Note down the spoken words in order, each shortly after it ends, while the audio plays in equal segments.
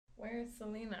Where's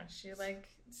Selena? She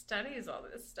studies all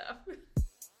this stuff.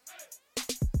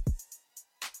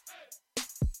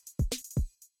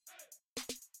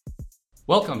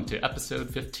 Welcome to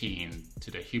episode 15 to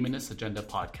the Humanist Agenda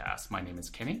podcast. My name is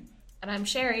Kenny. And I'm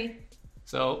Sherry.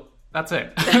 So that's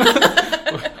it.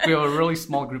 We have a really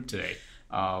small group today.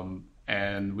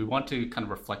 And we want to kind of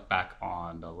reflect back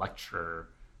on the lecture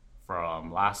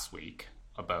from last week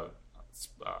about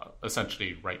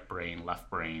essentially right brain,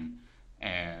 left brain.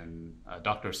 And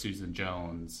Dr. Susan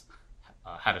Jones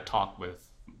had a talk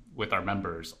with our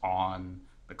members on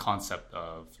the concept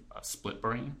of split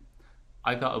brain.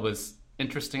 I thought it was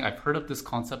interesting. I've heard of this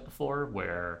concept before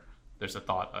where there's a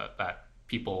thought that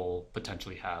people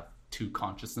potentially have two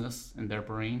consciousness in their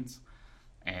brains.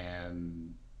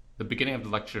 And the beginning of the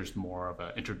lecture is more of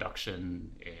an introduction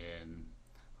in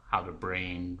how the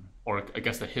brain, or I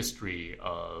guess the history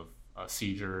of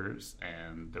seizures.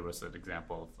 And there was an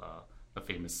example of a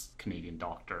famous Canadian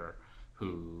doctor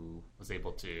who was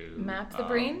able to map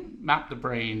the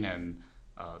brain and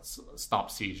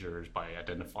stop seizures by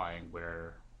identifying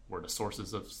where were the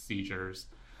sources of seizures.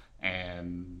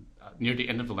 And near the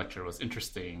end of the lecture was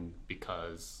interesting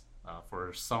because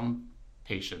for some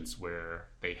patients where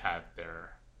they had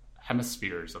their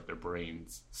hemispheres of their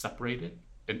brains separated,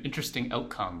 an interesting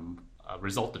outcome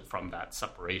resulted from that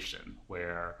separation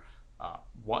where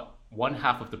one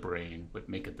half of the brain would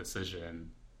make a decision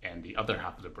and the other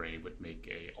half of the brain would make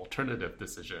a alternative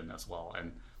decision as well.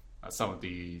 And some of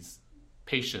these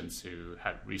patients who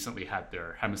had recently had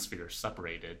their hemispheres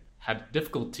separated had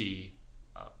difficulty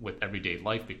with everyday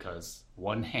life because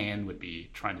one hand would be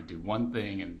trying to do one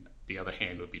thing and the other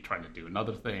hand would be trying to do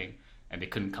another thing, and they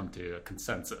couldn't come to a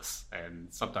consensus. And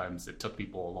sometimes it took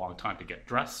people a long time to get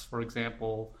dressed, for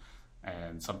example,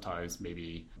 and sometimes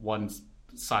maybe one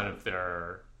side of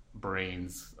their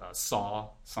brains saw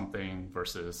something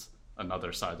versus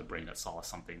another side of the brain that saw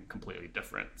something completely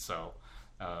different. So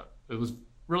it was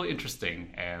really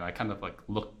interesting, and I kind of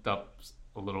looked up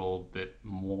a little bit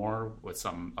more with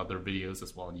some other videos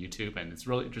as well on YouTube, and it's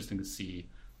really interesting to see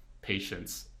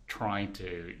patients trying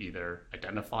to either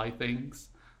identify things,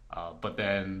 but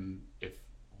then if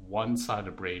one side of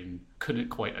the brain couldn't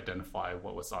quite identify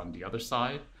what was on the other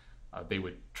side, they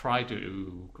would try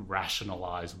to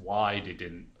rationalize why they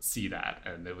didn't see that.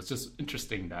 And it was just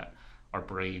interesting that our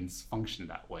brains function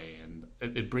that way, and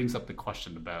it brings up the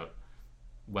question about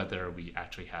whether we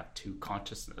actually have two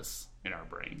consciousness in our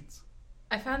brains.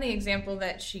 I found the example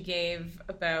that she gave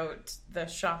about the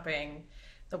shopping,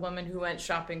 the woman who went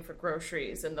shopping for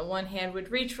groceries, and the one hand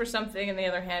would reach for something and the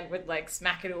other hand would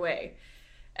smack it away.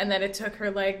 And then it took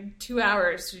her 2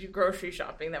 hours to do grocery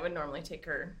shopping that would normally take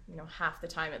her, half the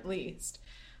time at least.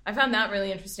 I found that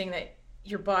really interesting, that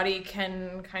your body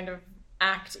can kind of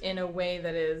act in a way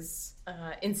that is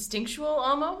instinctual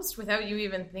almost without you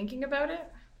even thinking about it.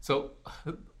 So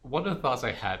one of the thoughts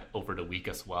I had over the week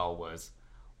as well was,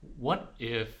 what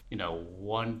if,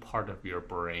 one part of your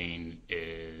brain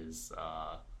is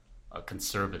a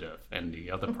conservative and the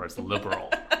other part's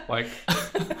liberal?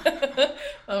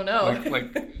 Oh no.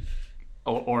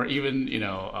 Or even,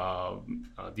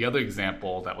 the other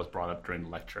example that was brought up during the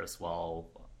lecture as well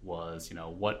was,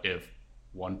 what if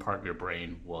one part of your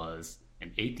brain was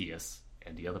an atheist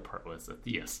and the other part was a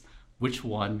theist? Which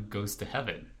one goes to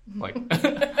heaven?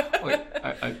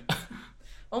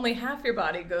 Only half your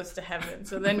body goes to heaven,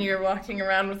 so then you're walking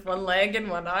around with one leg and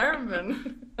one arm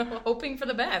and hoping for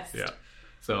the best. Yeah.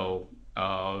 So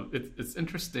it's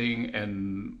interesting,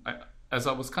 and as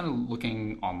I was kind of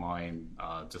looking online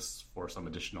just for some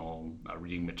additional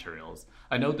reading materials,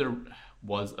 I know there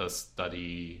was a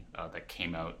study that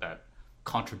came out that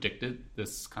contradicted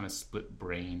this kind of split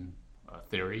brain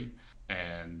theory,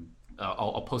 and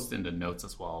I'll post it in the notes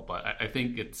as well. But I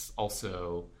think it's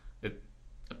also, it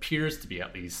appears to be,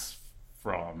 at least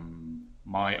from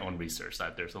my own research,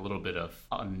 that there's a little bit of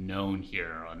unknown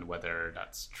here on whether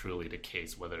that's truly the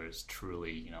case, whether it's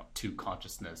truly, two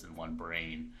consciousness in one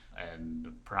brain,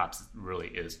 and perhaps it really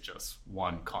is just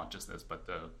one consciousness, but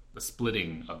the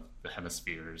splitting of the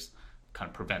hemispheres kind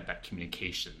of prevent that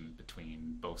communication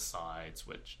between both sides,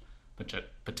 which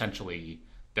potentially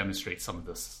demonstrates some of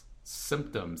the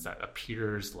symptoms that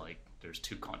appears like there's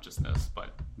two consciousness,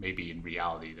 but maybe in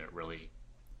reality there really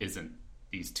isn't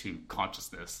these two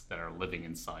consciousness that are living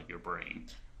inside your brain.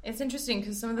 It's interesting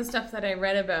because some of the stuff that I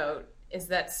read about is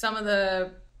that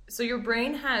so your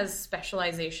brain has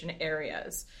specialization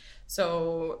areas.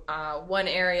 So one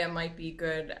area might be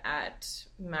good at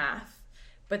math,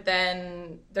 but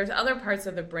then there's other parts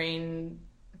of the brain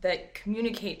that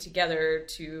communicate together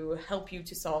to help you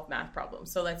to solve math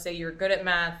problems. So let's say you're good at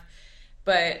math,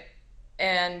 but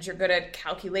and you're good at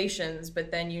calculations,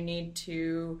 but then you need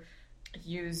to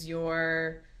use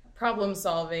your problem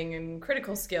solving and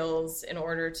critical skills in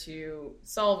order to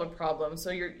solve a problem. So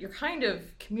you're kind of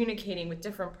communicating with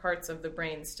different parts of the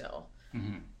brain still.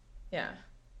 Mm-hmm. Yeah.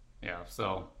 Yeah,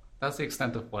 so that's the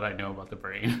extent of what I know about the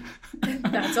brain.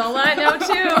 That's all I know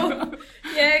too.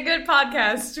 Yay, good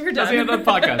podcast. We're done. That's the end of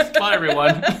the podcast. Bye,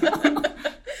 everyone.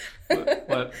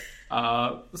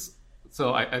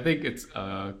 So I think it's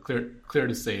clear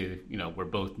to say, we're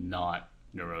both not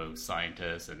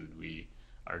neuroscientists, and we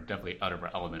are definitely out of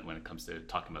our element when it comes to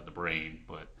talking about the brain.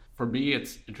 But for me,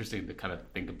 it's interesting to kind of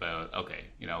think about, okay,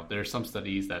 there are some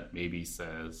studies that maybe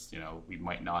says, we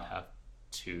might not have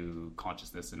two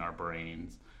consciousness in our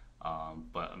brains.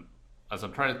 But as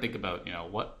I'm trying to think about,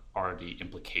 what are the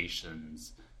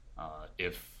implications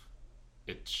if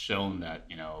it's shown that,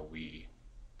 we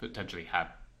potentially have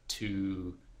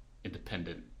two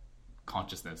independent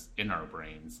consciousness in our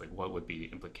brains, like what would be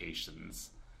the implications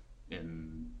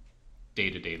in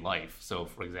day-to-day life? So,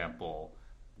 for example,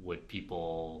 would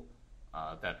people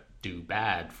that do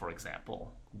bad, for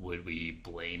example, would we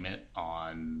blame it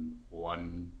on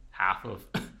one half of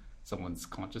someone's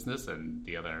consciousness and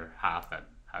the other half that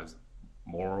has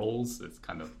morals is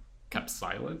kind of kept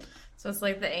silent? So it's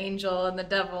like the angel and the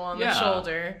devil on the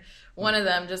shoulder. One of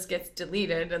them just gets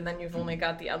deleted and then you've only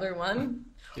got the other one.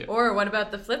 Yeah. Or what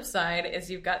about the flip side is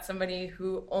you've got somebody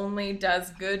who only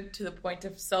does good to the point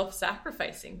of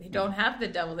self-sacrificing. They don't have the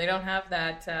devil. They don't have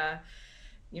that,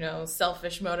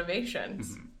 selfish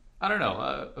motivations. Mm-hmm. I don't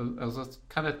know. I was just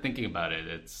kind of thinking about it.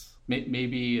 It's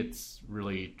maybe it's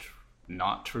really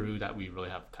not true that we really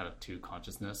have kind of two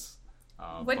consciousness.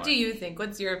 What do you think?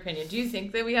 What's your opinion? Do you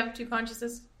think that we have two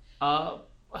consciousness?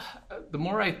 The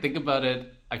more I think about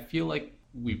it, I feel like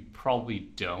we probably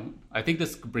don't. I think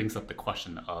this brings up the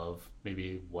question of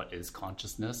maybe what is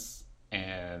consciousness,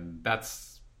 and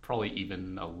that's probably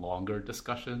even a longer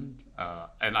discussion.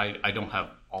 And I don't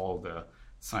have all the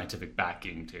scientific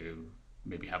backing to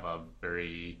maybe have a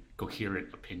very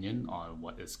coherent opinion on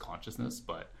what is consciousness,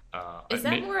 but is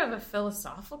that more of a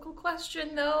philosophical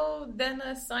question though than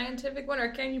a scientific one, or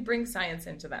can you bring science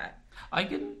into that? I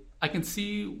can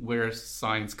see where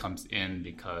science comes in,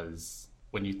 because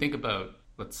when you think about,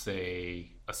 let's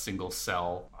say, a single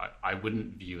cell, I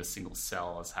wouldn't view a single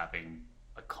cell as having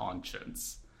a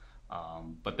conscience.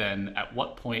 But then at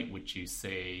what point would you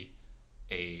say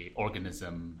a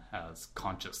organism has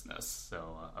consciousness?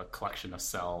 So a collection of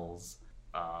cells,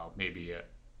 maybe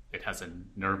it has a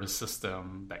nervous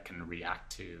system that can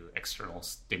react to external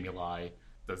stimuli.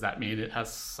 Does that mean it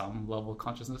has some level of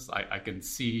consciousness? I can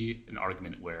see an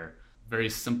argument where very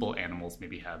simple animals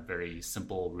maybe have very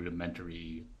simple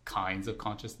rudimentary kinds of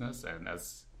consciousness, and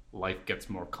as life gets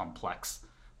more complex,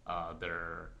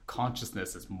 their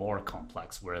consciousness is more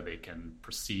complex, where they can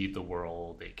perceive the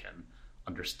world, they can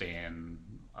understand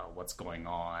what's going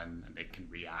on, and they can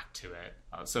react to it.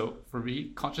 So for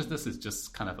me, consciousness is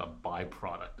just kind of a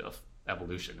byproduct of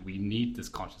evolution. We need this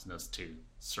consciousness to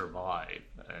survive.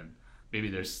 And maybe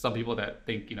there's some people that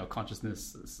think,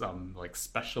 consciousness is some like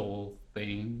special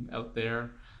thing out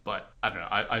there. But I don't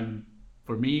know.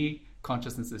 For me,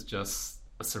 consciousness is just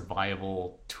a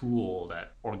survival tool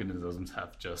that organisms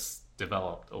have just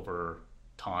developed over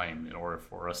time in order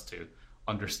for us to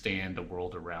understand the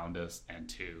world around us and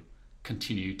to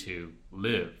continue to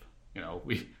live.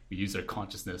 We use our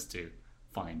consciousness to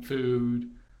find food,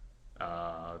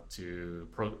 to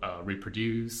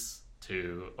reproduce,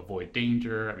 to avoid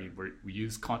danger. I mean, we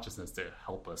use consciousness to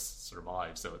help us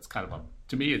survive. So it's kind of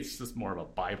to me, it's just more of a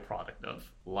byproduct of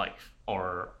life,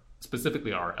 or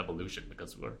specifically our evolution,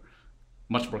 because we're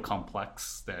much more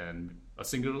complex than a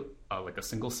single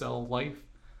cell life.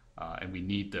 And we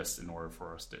need this in order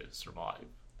for us to survive.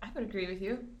 I would agree with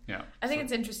you. Yeah. I think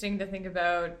it's interesting to think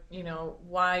about,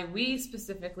 why we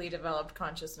specifically developed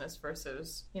consciousness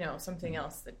versus, something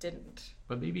else that didn't.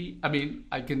 But maybe,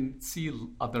 I can see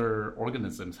other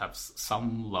organisms have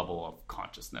some level of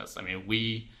consciousness. I mean,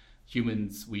 we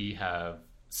humans, we have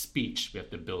speech. We have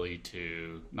the ability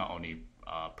to not only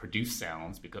produce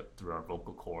sounds through our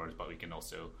vocal cords, but we can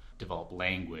also develop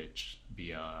language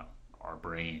via our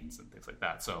brains and things like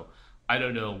that. So I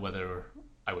don't know whether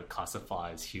I would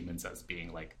classify as humans as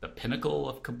being like the pinnacle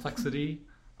of complexity,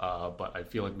 but I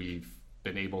feel like we've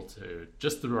been able to,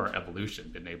 just through our evolution,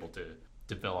 been able to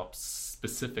develop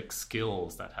specific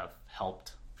skills that have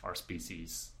helped our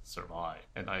species survive.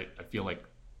 And I feel like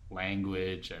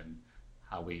language and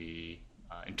how we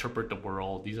interpret the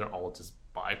world, these are all just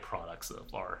byproducts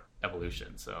of our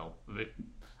evolution. So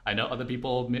I know other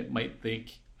people might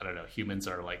think, I don't know, humans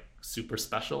are like super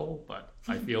special, but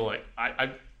I feel like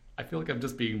I feel like I'm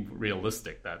just being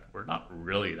realistic that we're not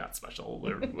really that special.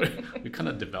 We kind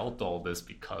of developed all this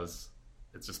because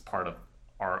it's just part of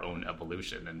our own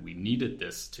evolution, and we needed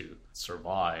this to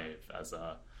survive as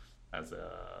a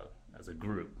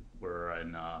group. We're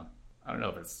in I don't know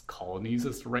if it's colonies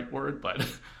is the right word, but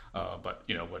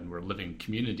when we're living in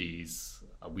communities,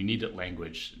 we needed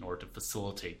language in order to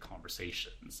facilitate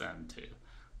conversations and to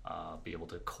be able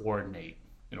to coordinate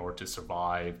in order to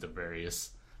survive the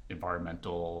various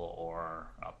environmental or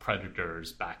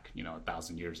predators back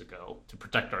 1,000 years ago. To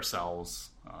protect ourselves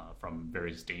from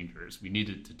various dangers, we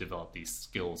needed to develop these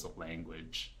skills of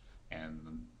language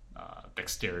and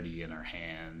dexterity in our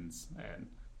hands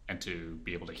and to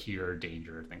be able to hear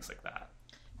danger, things like that.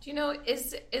 Do you know,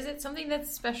 is it something that's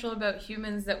special about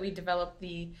humans that we develop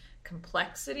the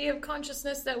complexity of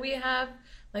consciousness that we have?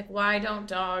 Like, why don't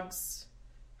dogs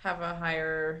have a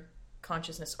higher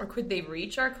consciousness? Or could they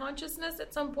reach our consciousness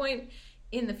at some point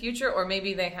in the future? Or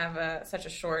maybe they have such a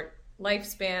short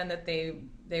lifespan that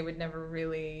they would never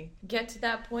really get to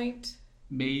that point?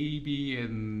 Maybe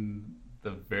in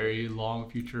the very long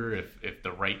future, if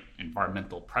the right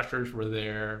environmental pressures were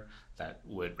there that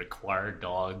would require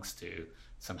dogs to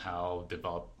somehow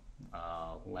develop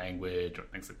language or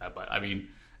things like that. But I mean,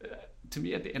 to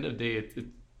me, at the end of the day,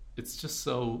 it just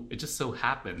so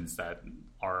happens that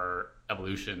our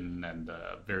evolution and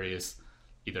the various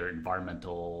either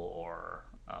environmental or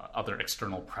other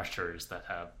external pressures that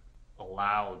have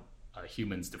allowed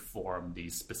humans to form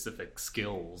these specific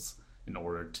skills in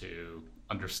order to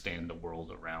understand the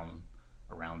world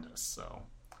around us. So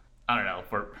I don't know.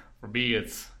 For me,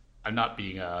 I'm not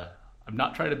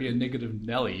trying to be a negative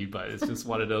Nelly, but it's just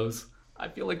one of those. I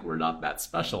feel like we're not that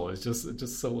special. It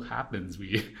just so happens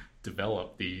we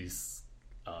develop these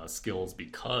skills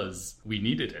because we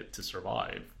needed it to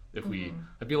survive. I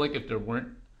feel like if there weren't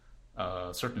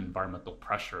certain environmental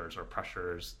pressures or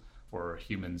pressures for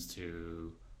humans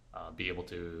to be able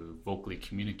to vocally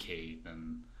communicate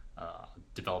and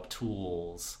develop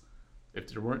tools, if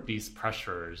there weren't these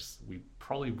pressures, we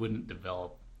probably wouldn't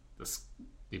develop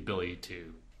the ability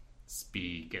to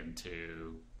speak and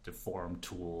to form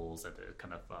tools and to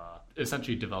kind of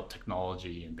essentially develop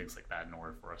technology and things like that in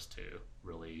order for us to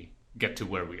really get to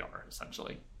where we are,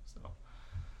 essentially. So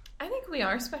I think we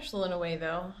are special in a way,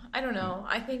 though. I don't know.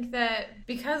 I think that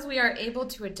because we are able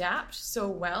to adapt so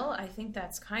well, I think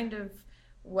that's kind of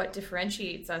what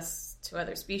differentiates us to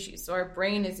other species. So our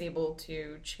brain is able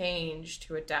to change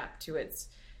to adapt to its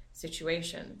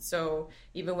situation. So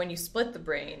even when you split the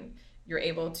brain, you're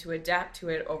able to adapt to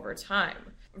it over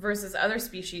time versus other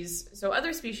species. So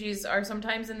other species are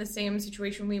sometimes in the same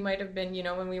situation we might have been,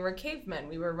 when we were cavemen.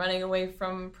 We were running away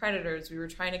from predators. We were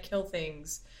trying to kill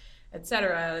things,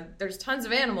 etc. There's tons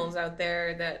of animals out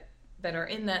there that are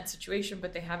in that situation,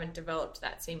 but they haven't developed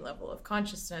that same level of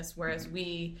consciousness, whereas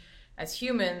we as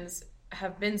humans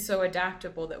have been so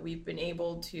adaptable that we've been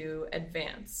able to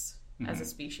advance as a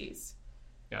species.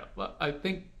 Yeah, well, I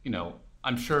think,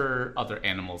 I'm sure other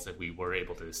animals, if we were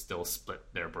able to still split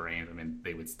their brains, I mean,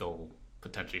 they would still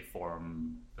potentially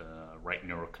form the right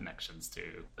neural connections to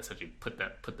essentially put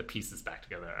the pieces back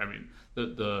together. I mean,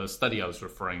 the study I was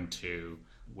referring to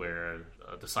where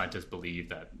the scientists believe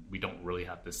that we don't really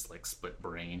have this like split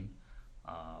brain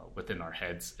within our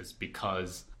heads is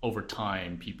because over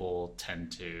time people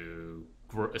tend to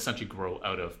essentially grow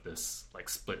out of this like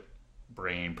split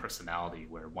brain personality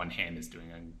where one hand is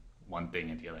doing one thing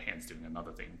and the other hand's doing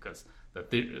another thing, because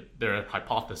their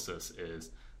hypothesis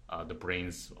is the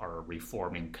brains are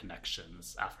reforming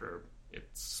connections after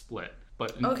it's split.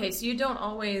 But okay, so you don't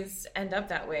always end up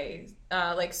that way.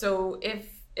 So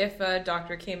if a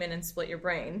doctor came in and split your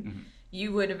brain,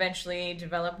 you would eventually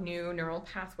develop new neural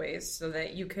pathways so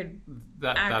that you could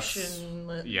that's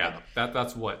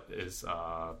what is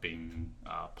being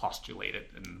postulated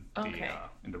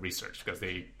in the research, because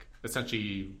they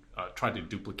essentially try to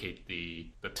duplicate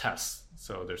the test.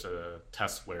 So there's a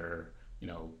test where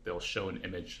they'll show an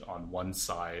image on one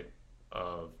side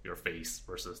of your face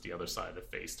versus the other side of the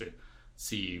face to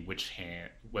see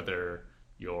whether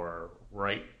your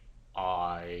right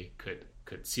eye could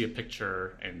see a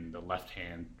picture and the left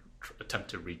hand attempt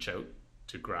to reach out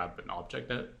to grab an object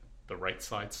that the right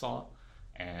side saw.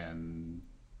 And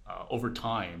over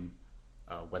time,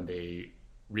 when they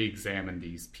re-examined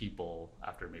these people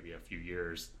after maybe a few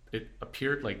years, it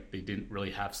appeared like they didn't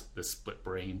really have this split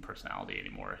brain personality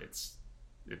anymore.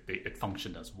 It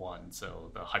functioned as one. So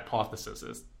the hypothesis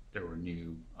is there were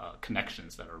new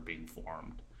connections that are being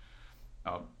formed.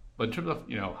 But in terms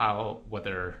of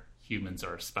whether humans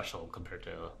are special compared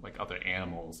to like other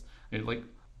animals, like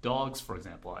dogs, for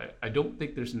example, I don't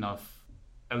think there's enough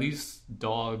at least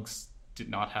dogs did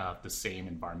not have the same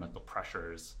environmental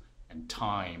pressures and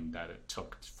time that it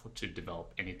took to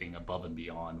develop anything above and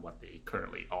beyond what they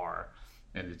currently are.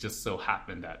 And it just so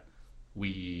happened that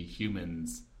we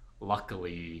humans,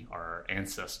 luckily, our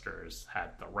ancestors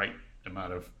had the right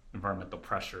amount of environmental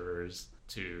pressures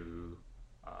to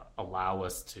allow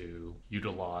us to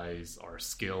utilize our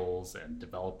skills and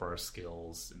develop our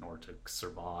skills in order to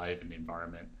survive in the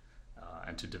environment,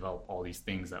 and to develop all these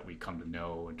things that we come to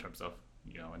know in terms of,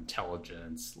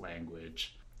 intelligence,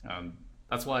 language.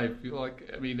 That's why I feel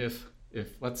like, I mean, if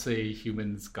let's say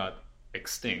humans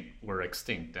were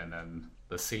extinct, and then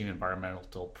the same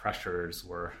environmental pressures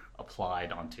were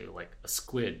applied onto like a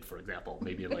squid, for example,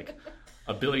 maybe in like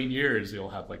a billion years, you'll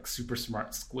have like super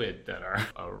smart squid that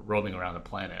are roaming around the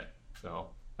planet. So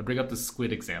I bring up the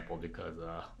squid example because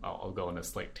I'll go on a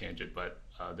slight tangent, but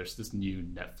there's this new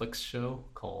Netflix show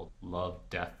called Love,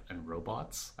 Death, and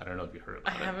Robots. I don't know if you heard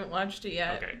about it. I haven't watched it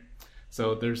yet. Okay.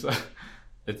 So there's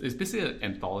it's basically an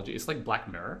anthology. It's like Black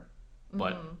Mirror,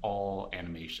 but all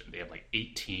animation. They have like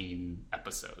 18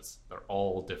 episodes. They're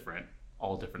all different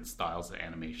styles of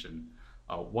animation.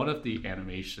 One of the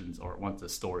animations, or one of the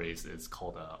stories, is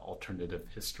called Alternative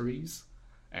Histories,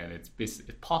 and it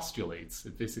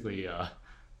basically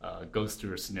goes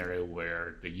through a scenario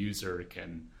where the user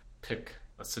can pick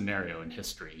a scenario in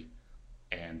history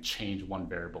and change one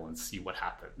variable and see what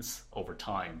happens over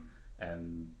time.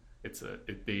 And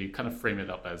they kind of frame it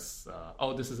up as,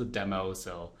 this is a demo,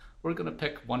 so we're going to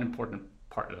pick one important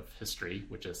part of history,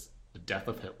 which is the death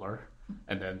of Hitler,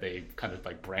 and then they kind of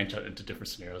like branch out into different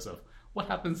scenarios of what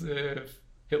happens if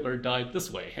Hitler died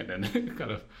this way, and then kind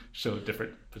of show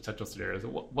different potential scenarios.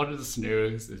 One of the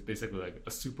scenarios is basically like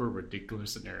a super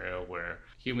ridiculous scenario where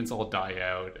humans all die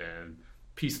out and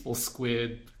peaceful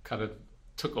squid kind of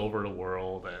took over the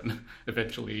world and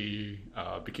eventually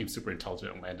became super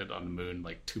intelligent and landed on the moon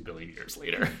like 2 billion years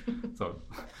later.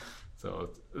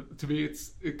 So to me,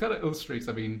 it kind of illustrates,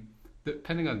 I mean,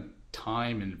 depending on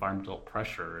time and environmental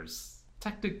pressures,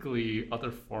 technically other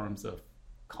forms of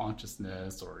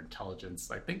consciousness or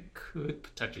intelligence, I think, could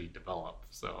potentially develop.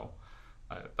 So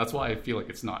that's why I feel like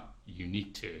it's not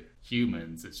unique to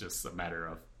humans. It's just a matter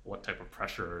of what type of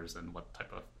pressures and what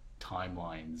type of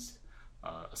timelines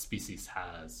a species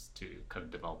has to kind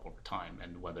of develop over time,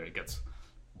 and whether it gets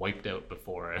wiped out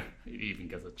before it even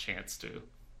gets a chance to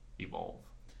evolve.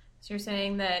 So you're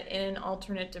saying that in an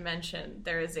alternate dimension,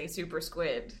 there is a super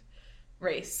squid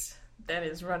race that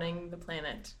is running the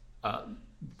planet?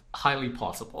 Highly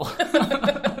possible.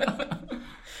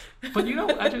 But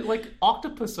actually, like,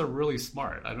 octopus are really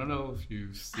smart. I don't know if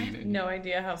you've seen it. I have no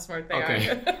idea how smart they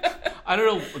are. I don't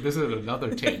know. This is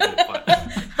another tangent, but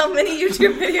how many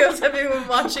YouTube videos have you been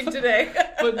watching today?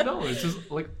 But no, it's just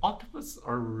like octopus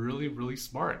are really, really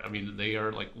smart. I mean, they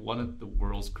are like one of the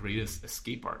world's greatest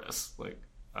escape artists. Like,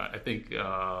 I think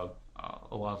a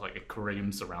lot of like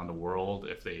aquariums around the world,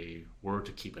 if they were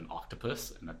to keep an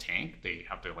octopus in a tank, they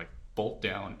have to like bolt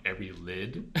down every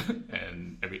lid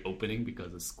and every opening,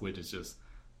 because the squid is just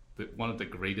one of the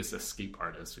greatest escape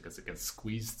artists, because it can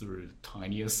squeeze through the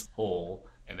tiniest hole,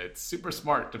 and it's super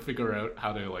smart to figure out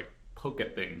how to like poke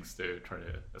at things to try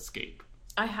to escape.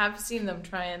 I have seen them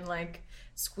try and like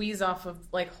squeeze off of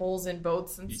like holes in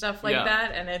boats and stuff like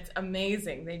that, and it's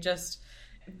amazing.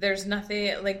 There's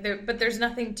nothing like but there's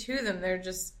nothing to them. They're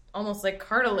just almost like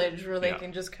cartilage, where they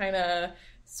can just kind of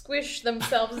squish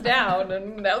themselves down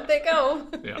and out they go.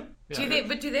 Do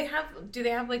they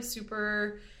have like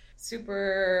super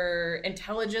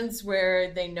intelligence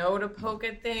where they know to poke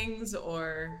at things?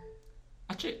 Or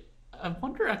actually, I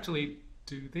wonder,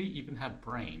 do they even have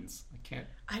brains?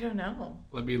 I don't know.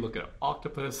 Let me look at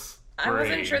octopus brain. I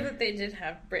wasn't sure that they did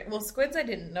have brains. Well, squids, I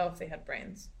didn't know if they had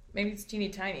brains. Maybe it's teeny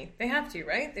tiny. They have to,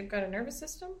 right? They've got a nervous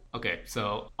system? Okay,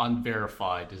 so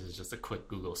unverified, this is just a quick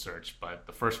Google search, but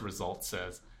the first result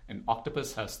says an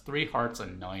octopus has 3 hearts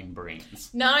and 9 brains.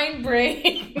 9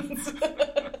 brains!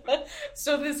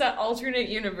 So this alternate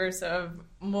universe of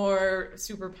more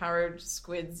superpowered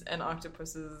squids and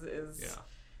octopuses is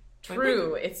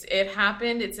true. It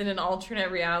happened. It's in an alternate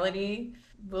reality.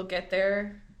 We'll get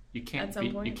there at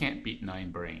some point. You can't beat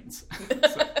 9 brains.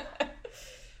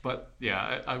 But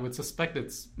yeah, I would suspect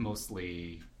it's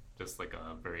mostly just like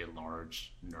a very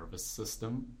large nervous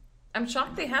system. I'm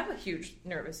shocked they have a huge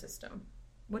nervous system.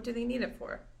 What do they need it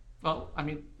for? Well, I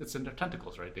mean, it's in their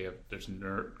tentacles, right? There's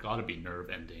got to be nerve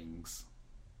endings.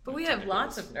 But we have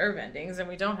lots of nerve endings, and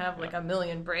we don't have like a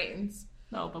million brains.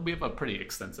 No, but we have a pretty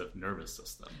extensive nervous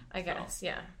system. I guess, so,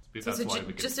 yeah. So that's why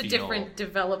we can just a different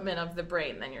development of the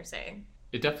brain than you're saying.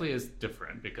 It definitely is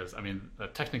different because, I mean,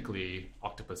 technically,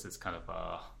 octopus is kind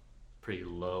of pretty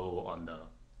low on the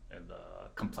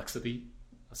complexity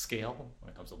scale when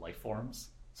it comes to life forms.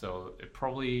 So it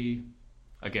probably,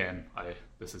 again,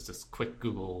 this is just quick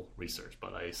Google research,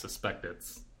 but I suspect it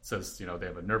says they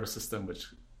have a nervous system which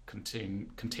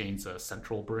contains a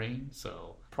central brain.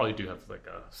 So probably do have like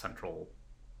a central,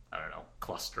 I don't know,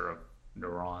 cluster of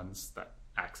neurons that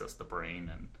access the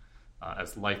brain. And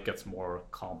as life gets more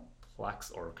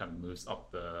complex or kind of moves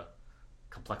up the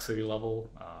complexity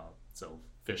level, so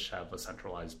fish have a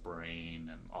centralized brain,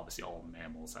 and obviously all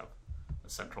mammals have a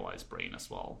centralized brain as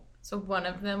well. So one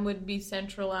of them would be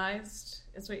centralized,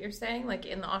 is what you're saying? Like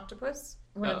in the octopus?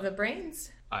 One of the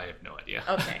brains? I have no idea.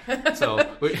 Okay. So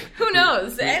who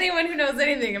knows? Anyone who knows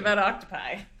anything about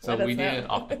octopi. So we need an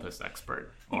octopus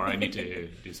expert, or I need to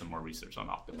do some more research on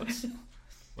octopus.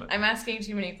 But I'm asking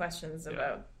too many questions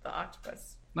about the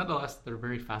octopus. Nonetheless, they're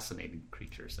very fascinating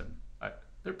creatures, and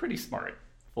they're pretty smart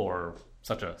for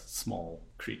such a small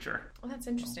creature. Well, that's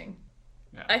interesting.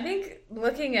 Yeah. I think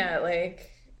looking at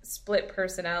like split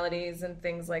personalities and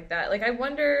things like that, like I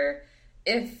wonder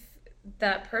if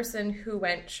that person who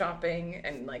went shopping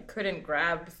and like couldn't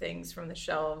grab things from the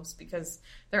shelves because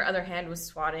their other hand was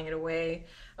swatting it away,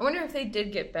 I wonder if they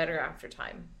did get better after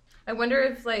time. I wonder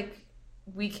if like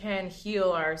we can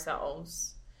heal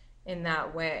ourselves in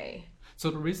that way. So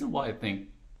the reason why I think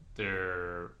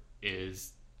there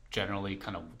is generally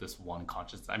kind of this one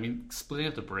consciousness, I mean, splitting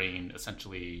of the brain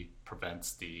essentially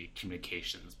prevents the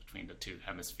communications between the two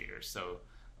hemispheres. So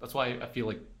that's why I feel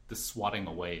like the swatting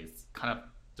away is kind of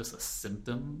just a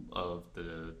symptom of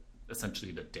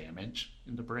essentially the damage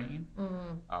in the brain.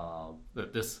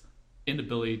 That this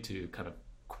inability to kind of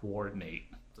coordinate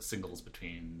the signals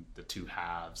between the two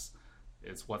halves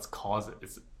is what's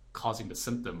causing the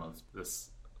symptom of this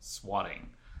swatting.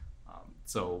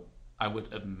 So I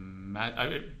would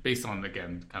imagine, based on,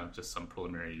 again, kind of just some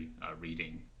preliminary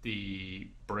reading, the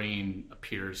brain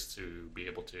appears to be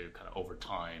able to kind of over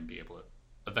time be able to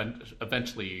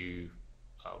eventually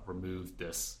remove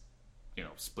this,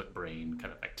 split brain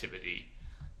kind of activity.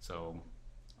 So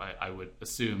I would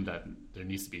assume that there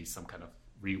needs to be some kind of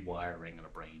rewiring in the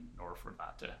brain in order for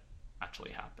that to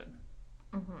actually happen.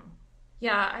 Mm-hmm.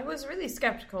 Yeah, I was really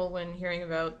skeptical when hearing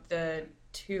about the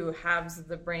two halves of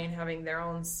the brain having their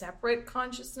own separate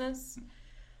consciousness.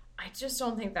 I just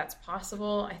don't think that's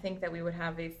possible. I think that we would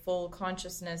have a full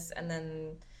consciousness, and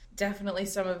then definitely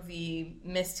some of the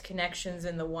missed connections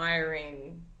in the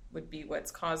wiring would be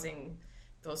what's causing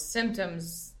those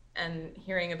symptoms. And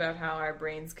hearing about how our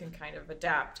brains can kind of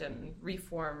adapt and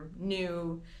reform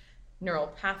new neural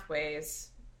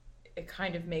pathways, it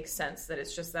kind of makes sense that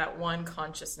it's just that one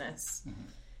consciousness. Mm-hmm.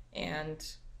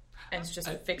 and it's just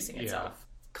fixing itself.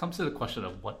 It comes to the question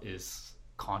of what is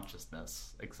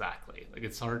consciousness exactly. Like,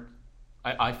 it's hard.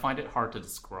 I find it hard to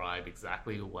describe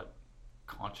exactly what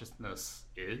consciousness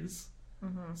is.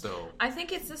 Mm-hmm. So I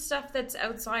think it's the stuff that's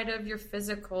outside of your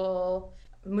physical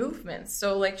movements.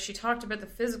 So like she talked about the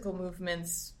physical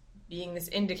movements being this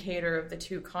indicator of the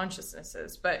two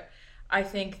consciousnesses, but I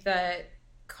think that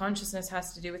consciousness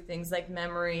has to do with things like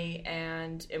memory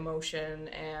and emotion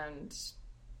and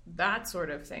that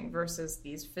sort of thing versus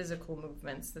these physical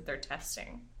movements that they're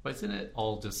testing. But isn't it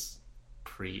all just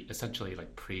essentially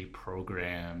like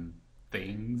pre-programmed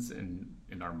things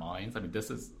in our minds? I mean, this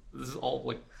is all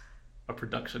like a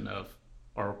production of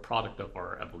or a product of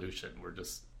our evolution. We're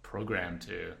just programmed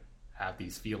to have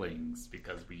these feelings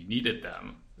because we needed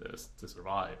them to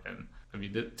survive. And I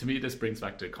mean, to me, this brings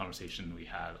back to a conversation we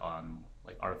had on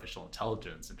like artificial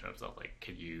intelligence in terms of like,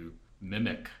 can you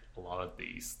mimic a lot of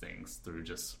these things through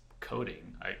just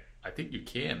coding? I think you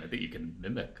can. I think you can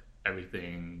mimic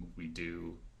everything we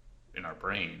do in our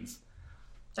brains.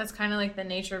 That's kind of like the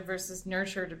nature versus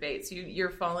nurture debates. You're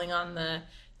falling on the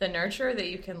nurture, that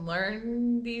you can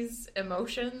learn these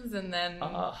emotions and then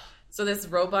so this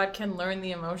robot can learn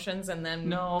the emotions and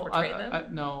then portray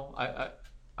them?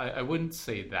 I wouldn't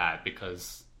say that,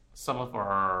 because some of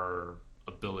our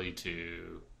ability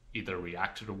to either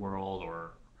react to the world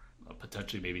or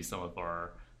potentially maybe some of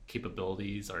our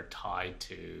capabilities are tied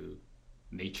to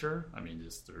nature. I mean,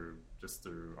 just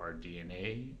through our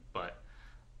DNA, but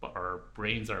our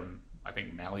brains are, I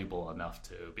think, malleable enough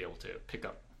to be able to pick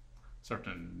up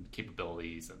certain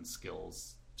capabilities and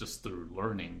skills just through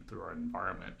learning through our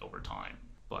environment over time.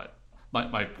 But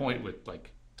my point with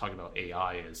like talking about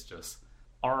AI is just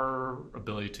our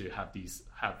ability to have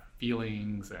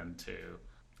feelings and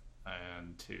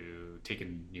to take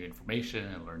in new information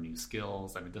and learn new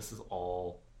skills. I mean, this is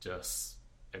all just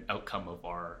an outcome of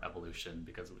our evolution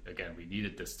because, again, we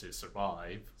needed this to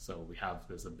survive. So we have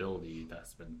this ability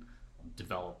that's been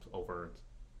developed over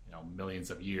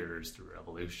millions of years through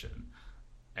evolution.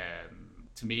 And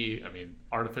to me, I mean,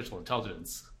 artificial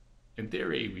intelligence, in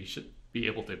theory, we should be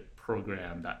able to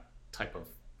program that type of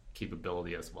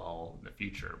capability as well in the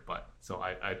future. But so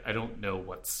I don't know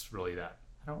what's really that.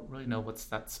 I don't really know what's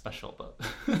that special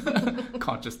about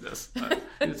consciousness.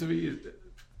 To me,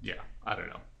 yeah, I don't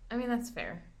know. I mean, that's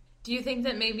fair. Do you think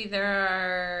that maybe there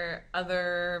are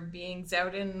other beings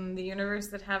out in the universe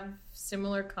that have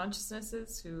similar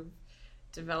consciousnesses who've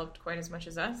developed quite as much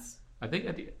as us? I think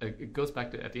it goes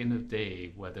back to, at the end of the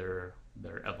day, whether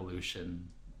their evolution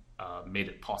made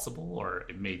it possible or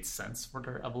it made sense for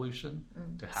their evolution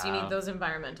to have. So you need those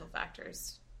environmental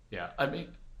factors. Yeah, I mean,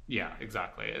 yeah,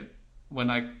 exactly.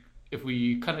 If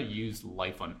we kind of use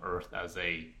life on Earth as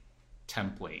a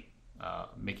template,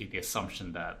 making the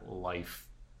assumption that life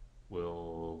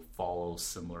will follow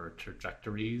similar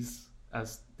trajectories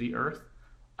as the Earth,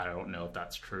 I don't know if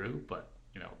that's true, but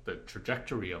the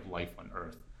trajectory of life on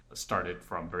Earth started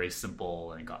from very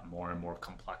simple and got more and more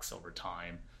complex over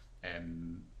time.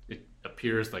 And it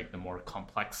appears like the more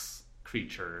complex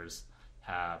creatures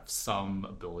have some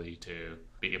ability to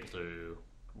be able to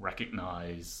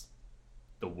recognize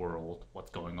the world,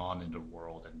 what's going on in the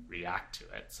world, and react to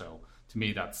it. So to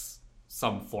me, that's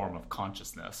some form of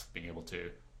consciousness, being able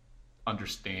to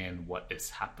understand what is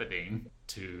happening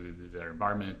to their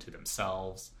environment, to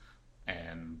themselves.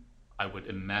 And I would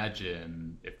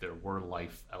imagine if there were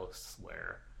life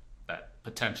elsewhere, that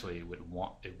potentially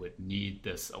it would need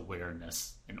this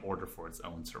awareness in order for its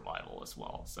own survival as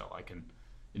well. So I can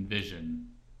envision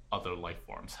other life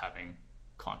forms having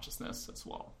consciousness as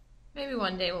well. Maybe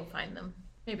one day we'll find them.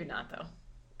 Maybe not, though.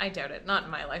 I doubt it. Not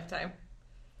in my lifetime.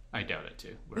 I doubt it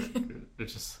too.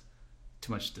 There's just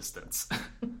too much distance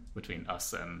between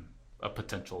us and a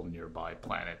potential nearby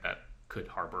planet that could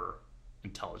harbor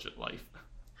intelligent life.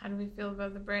 How do we feel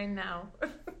about the brain now?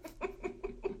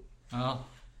 Well,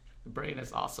 the brain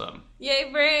is awesome. Yay,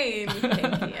 brain!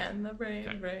 Pinky and the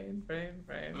brain, okay.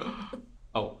 brain.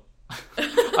 Oh.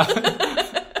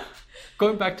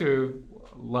 Going back to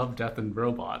Love, Death, and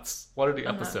Robots, one of the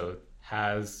episodes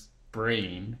has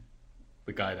Brain,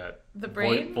 the guy that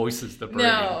voices the brain,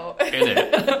 in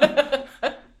it.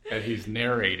 And he's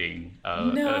narrating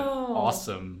an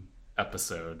awesome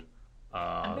episode.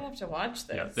 I'm going to have to watch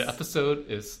this. Yeah, the episode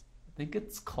is, I think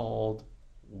it's called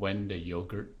When the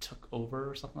Yogurt Took Over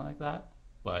or something like that.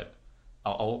 But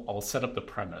I'll set up the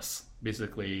premise.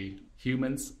 Basically,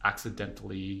 humans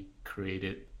accidentally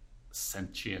created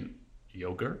sentient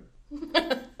yogurt.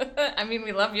 I mean,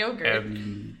 we love yogurt.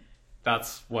 And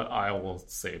that's what I will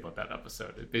say about that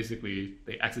episode. Basically,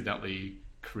 they accidentally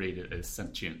created a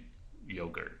sentient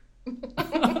yogurt.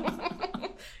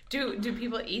 Do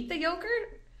people eat the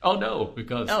yogurt? Oh no,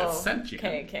 because it's sentient.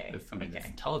 Okay. It's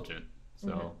intelligent.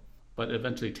 So, but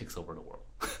eventually it takes over the world.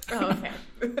 Oh, okay.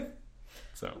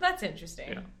 So that's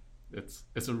interesting. Yeah, it's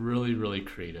a really, really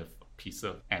creative piece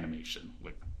of animation.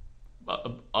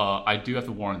 I do have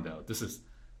to warn though, this is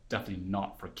definitely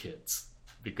not for kids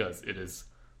because it is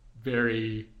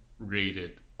very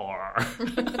rated R.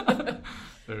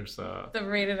 There's the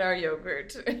rated R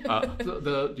yogurt.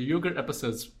 The yogurt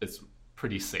episodes is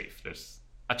pretty safe.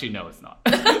 Actually, no, it's not.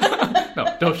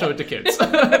 No, don't show it to kids.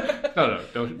 No,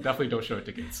 definitely don't show it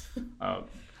to kids.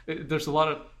 There's a lot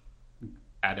of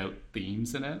adult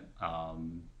themes in it,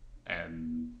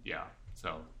 and yeah,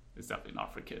 so it's definitely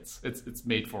not for kids. It's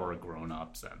made for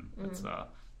grown-ups, and it's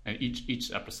and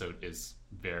each episode is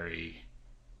very,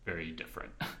 very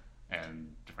different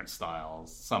and different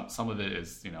styles. Some of it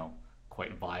is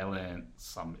quite violent,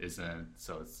 some isn't.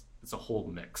 So it's a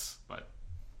whole mix, but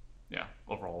yeah,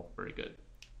 overall very good.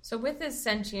 So with this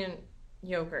sentient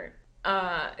yogurt,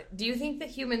 do you think that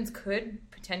humans could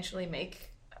potentially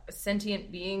make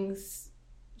sentient beings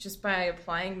just by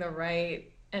applying the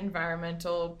right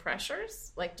environmental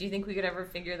pressures? Like, do you think we could ever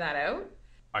figure that out?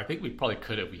 I think we probably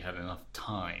could if we had enough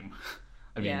time.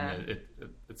 I mean,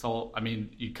 it's all, I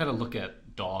mean, you kind of look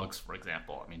at dogs, for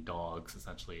example. I mean, dogs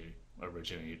essentially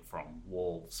originate from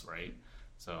wolves, right?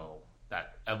 So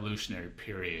that evolutionary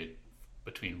period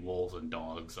between wolves and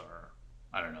dogs are,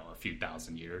 I don't know, a few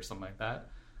thousand years, something like that.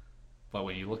 But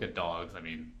when you look at dogs, I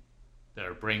mean,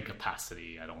 their brain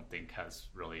capacity, I don't think has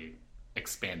really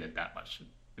expanded that much.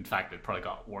 In fact, it probably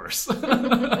got worse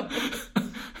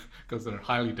because they're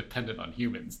highly dependent on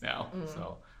humans now.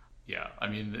 So, yeah, I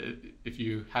mean, if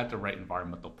you had the right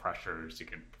environmental pressures, you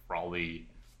can probably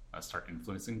start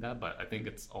influencing that. But I think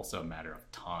it's also a matter of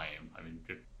time. I mean,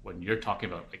 when you're talking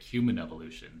about like human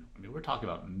evolution, I mean, we're talking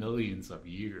about millions of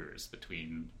years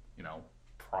between,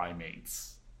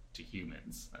 primates to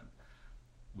humans, and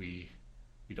we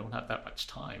we don't have that much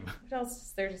time. What else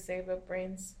is there to say about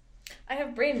brains? I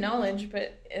have brain knowledge,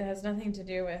 but it has nothing to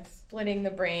do with splitting the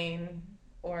brain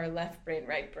or left brain,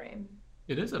 right brain.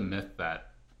 It is a myth that,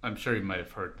 I'm sure you might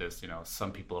have heard this,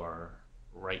 some people are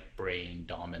right brain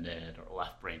dominant or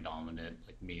left brain dominant,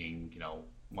 like meaning,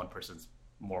 one person's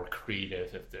more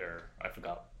creative if they're, I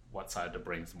forgot what side of the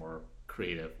brain's more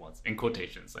creative ones. In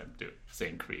quotations, I'm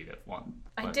saying creative one.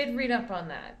 But I did read up on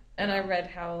that, and I read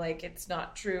how it's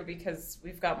not true because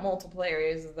we've got multiple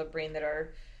areas of the brain that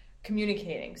are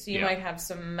communicating. So you might have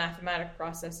some mathematic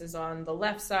processes on the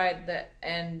left side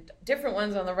and different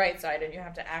ones on the right side, and you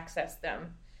have to access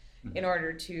them in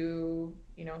order to,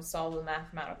 solve a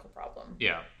mathematical problem.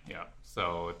 Yeah.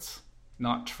 So it's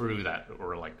not true that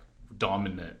we're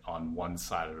dominant on one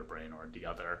side of the brain or the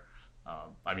other.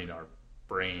 Our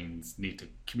brains need to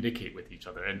communicate with each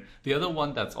other. And the other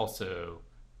one that's also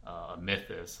a myth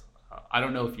is, I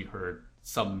don't know if you heard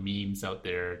some memes out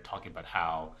there talking about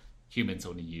how humans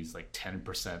only use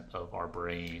 10% of our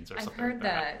brains or something. I've heard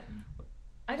that.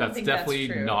 I don't that's think definitely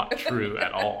that's true. Not true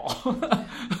at all.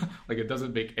 It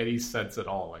doesn't make any sense at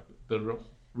all. The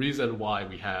reason why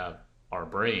we have our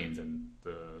brains and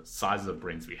the size of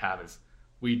brains we have is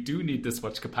we do need this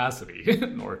much capacity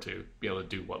in order to be able to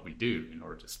do what we do, in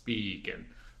order to speak and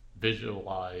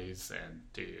visualize and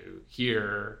to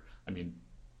hear.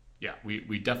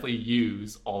 We definitely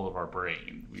use all of our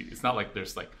brain. It's not like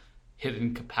there's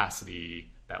hidden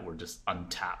capacity that we're just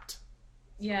untapped.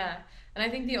 Yeah, and I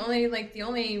think the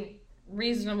only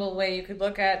reasonable way you could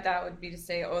look at that would be to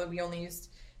say, we only used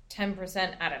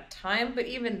 10% at a time. But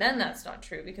even then, that's not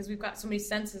true because we've got so many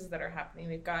senses that are happening.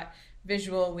 We've got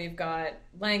visual, we've got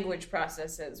language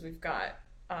processes, we've got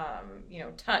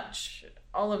touch,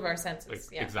 all of our senses.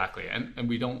 Exactly, and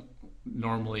we don't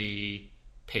normally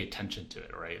pay attention to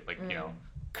it, right?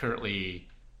 Currently,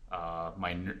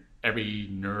 every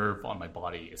nerve on my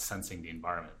body is sensing the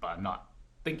environment, but I'm not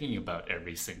thinking about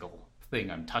every single thing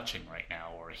I'm touching right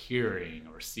now or hearing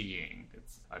or seeing.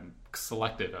 I'm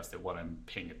selective as to what I'm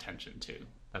paying attention to.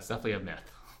 That's definitely a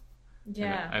myth.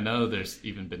 Yeah. I know there's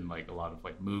even been a lot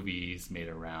of movies made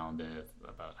around it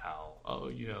about how,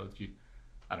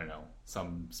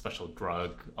 some special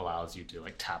drug allows you to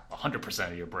tap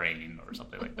 100% of your brain or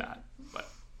something like that. But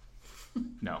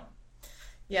no.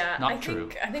 Yeah, Not true.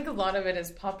 I think a lot of it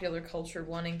is popular culture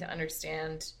wanting to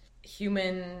understand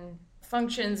human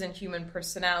functions and human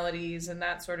personalities and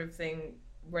that sort of thing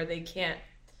where they can't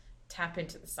tap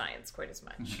into the science quite as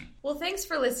much. Mm-hmm. Well, thanks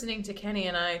for listening to Kenny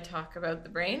and I talk about the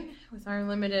brain with our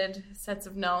limited sets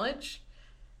of knowledge.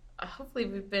 Hopefully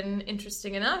we've been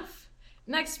interesting enough.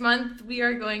 Next month, we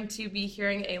are going to be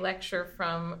hearing a lecture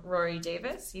from Rory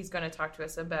Davis. He's going to talk to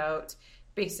us about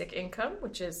basic income,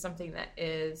 which is something that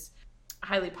is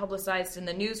highly publicized in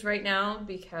the news right now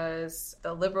because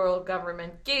the Liberal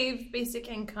government gave basic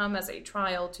income as a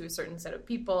trial to a certain set of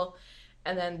people,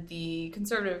 and then the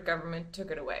Conservative government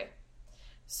took it away.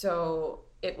 So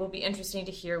it will be interesting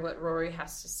to hear what Rory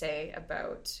has to say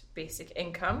about basic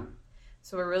income.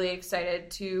 So we're really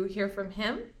excited to hear from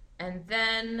him. And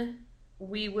then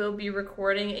we will be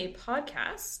recording a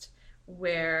podcast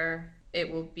where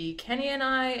it will be Kenny and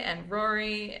I and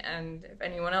Rory, and if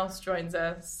anyone else joins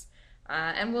us,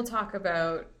 and we'll talk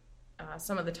about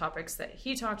some of the topics that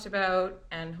he talked about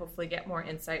and hopefully get more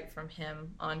insight from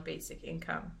him on basic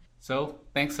income. So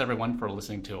thanks everyone for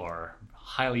listening to our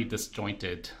highly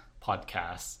disjointed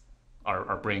podcast.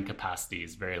 Our brain capacity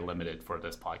is very limited for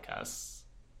this podcast,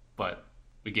 but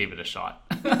we gave it a shot.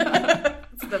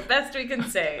 It's the best we can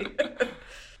say.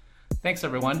 Thanks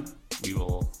everyone. We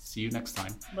will see you next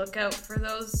time. Look out for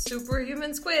those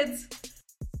superhuman squids.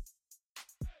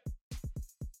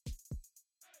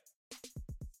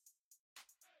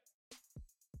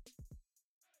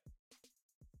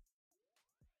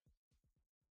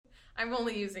 I'm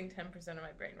only using 10% of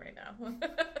my brain right now.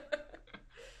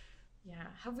 Yeah.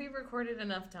 Have we recorded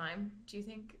enough time, do you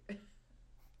think?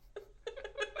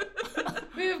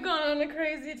 We have gone on a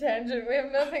crazy tangent. We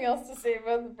have nothing else to say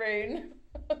about the brain.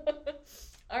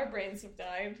 Our brains have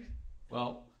died.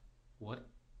 Well, what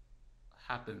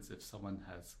happens if someone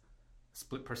has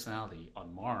split personality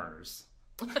on Mars?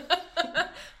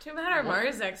 Too bad our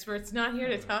Mars expert's not here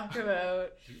to talk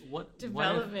about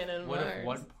development in Mars.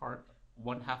 What if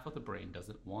one half of the brain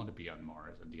doesn't want to be on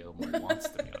Mars and the other one wants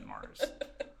to be on Mars?